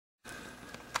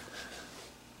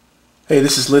Hey,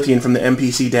 this is Lithian from the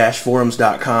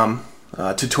mpc-forums.com.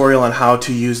 Tutorial on how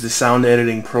to use the sound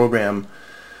editing program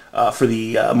for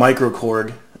the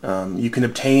MicroKorg. You can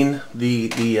obtain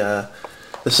the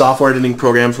software editing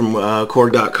program from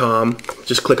Korg.com.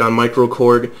 Just click on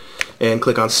MicroKorg and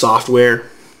click on software,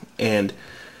 and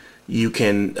you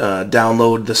can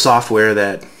download the software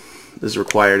that is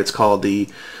required. It's called the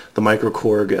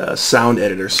MicroKorg sound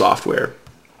editor software.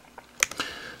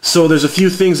 So there's a few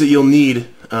things that you'll need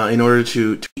in order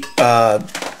to a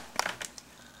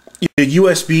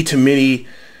USB to MIDI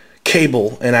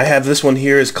cable, and I have this one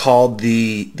here. Is called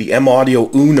the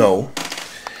M-Audio Uno,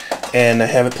 and I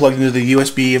have it plugged into the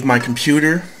USB of my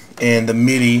computer and the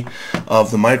MIDI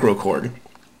of the MicroKorg.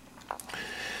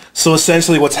 So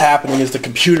essentially what's happening is the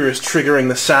computer is triggering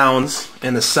the sounds,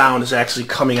 and the sound is actually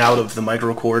coming out of the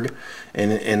MicroKorg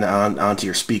and onto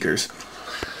your speakers.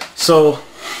 So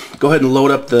go ahead and load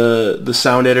up the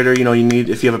sound editor. You need,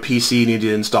 if you have a PC, you need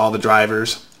to install the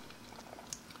drivers.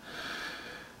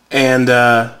 And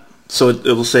so it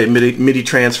will say MIDI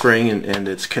transferring, and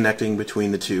it's connecting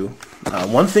between the two.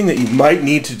 One thing that you might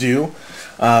need to do,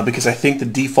 because I think the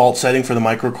default setting for the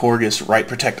MicroKorg is Write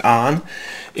Protect On,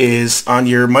 is on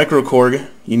your MicroKorg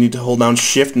you need to hold down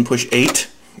Shift and push 8,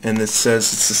 and it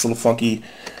says it's this little funky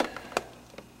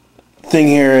thing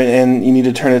here, and you need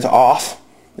to turn it to off.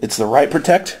 It's the Write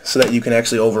Protect, so that you can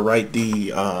actually overwrite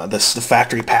the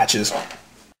factory patches.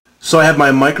 So I have my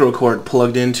MicroKorg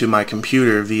plugged into my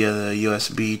computer via the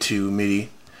USB to MIDI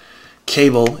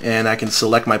cable, and I can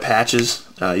select my patches.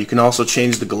 You can also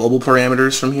change the global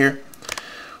parameters from here,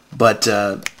 but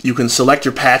you can select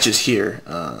your patches here.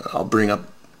 I'll bring up,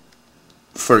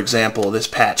 for example, this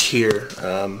patch here.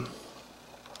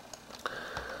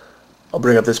 I'll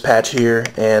bring up this patch here,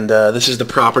 and this is the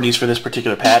properties for this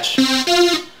particular patch.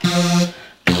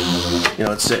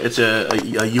 It's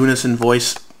a unison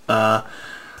voice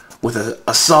with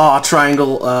a saw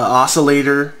triangle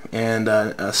oscillator and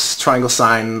a triangle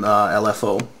sine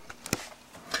LFO.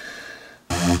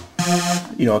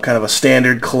 Kind of a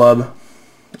standard club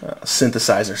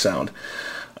synthesizer sound.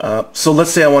 So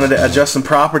let's say I wanted to adjust some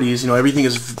properties. Everything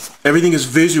is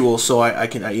visual, so I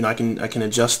can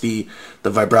adjust the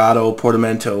vibrato,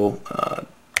 portamento,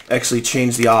 actually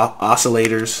change the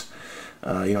oscillators.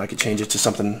 I could change it to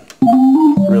something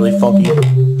really funky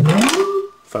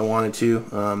if I wanted to.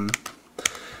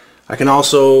 I can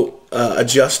also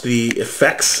adjust the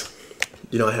effects.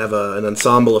 I have an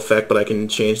ensemble effect, but I can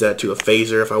change that to a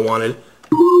phaser if I wanted,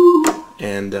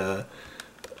 and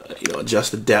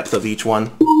adjust the depth of each one.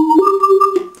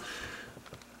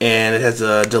 And it has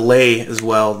a delay as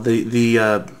well.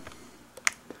 The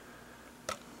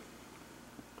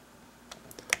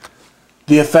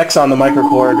effects on the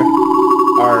MicroKorg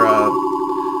are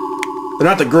they're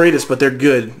not the greatest, but they're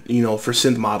good, for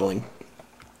synth modeling.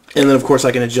 And then of course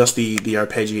I can adjust the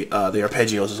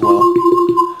arpeggios as well.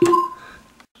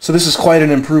 So this is quite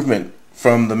an improvement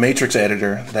from the Matrix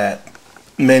editor that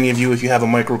many of you, if you have a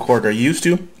MicroKorg, are used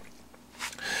to.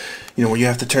 Where you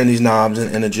have to turn these knobs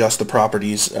and adjust the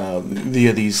properties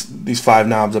via these 5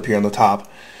 knobs up here on the top.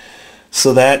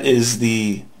 So that is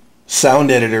the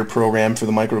sound editor program for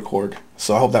the MicroKorg.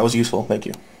 So I hope that was useful. Thank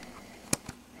you.